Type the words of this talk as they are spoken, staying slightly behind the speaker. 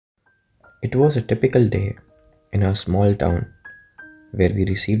It was a typical day in our small town where we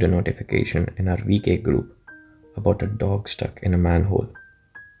received a notification in our VK group about a dog stuck in a manhole.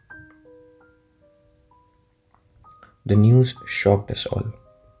 The news shocked us all,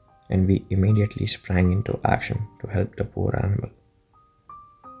 and we immediately sprang into action to help the poor animal.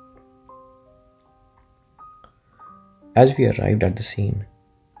 As we arrived at the scene,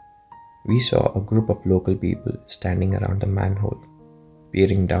 we saw a group of local people standing around the manhole,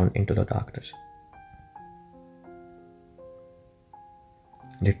 peering down into the darkness.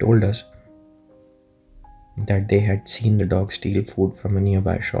 They told us that they had seen the dog steal food from a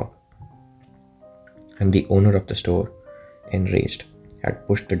nearby shop, and the owner of the store, enraged, had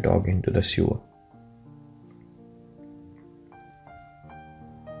pushed the dog into the sewer.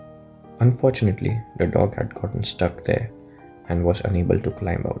 Unfortunately, the dog had gotten stuck there and was unable to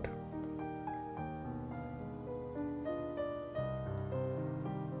climb out.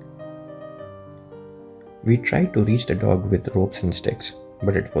 We tried to reach the dog with ropes and sticks,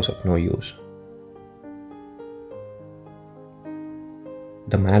 but it was of no use.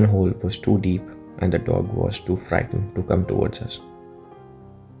 The manhole was too deep and the dog was too frightened to come towards us.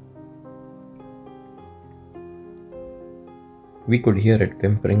 We could hear it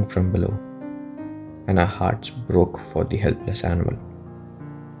whimpering from below, and our hearts broke for the helpless animal.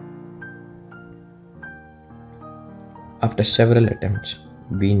 After several attempts,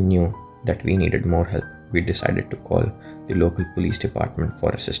 we knew that we needed more help. We decided to call the local police department for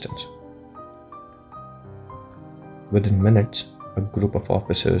assistance. Within minutes, a group of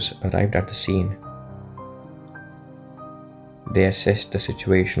officers arrived at the scene. They assessed the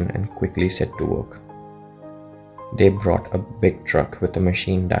situation and quickly set to work. They brought a big truck with a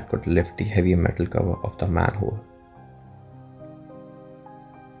machine that could lift the heavy metal cover of the manhole.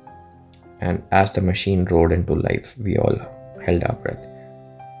 And as the machine roared into life, we all held our breath.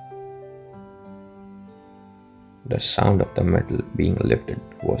 The sound of the metal being lifted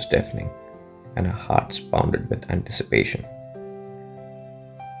was deafening, and our hearts pounded with anticipation.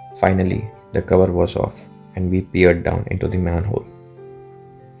 Finally, the cover was off, and we peered down into the manhole.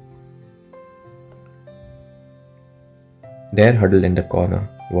 There, huddled in the corner,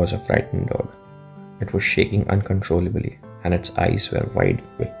 was a frightened dog. It was shaking uncontrollably, and its eyes were wide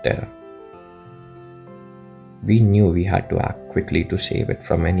with terror. We knew we had to act quickly to save it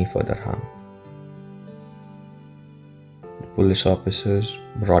from any further harm. The police officers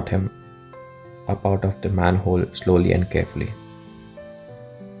brought him up out of the manhole slowly and carefully.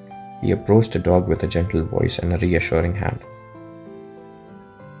 He approached the dog with a gentle voice and a reassuring hand.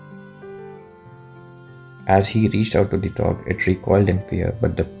 As he reached out to the dog, it recoiled in fear,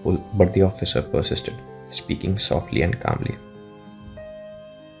 but the officer persisted, speaking softly and calmly.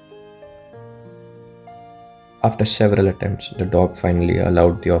 After several attempts, the dog finally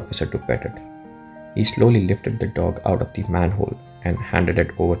allowed the officer to pet it. He slowly lifted the dog out of the manhole and handed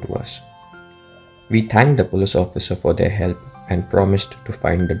it over to us. We thanked the police officer for their help and promised to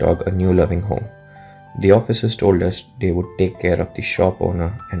find the dog a new loving home. The officers told us they would take care of the shop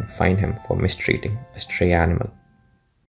owner and fine him for mistreating a stray animal.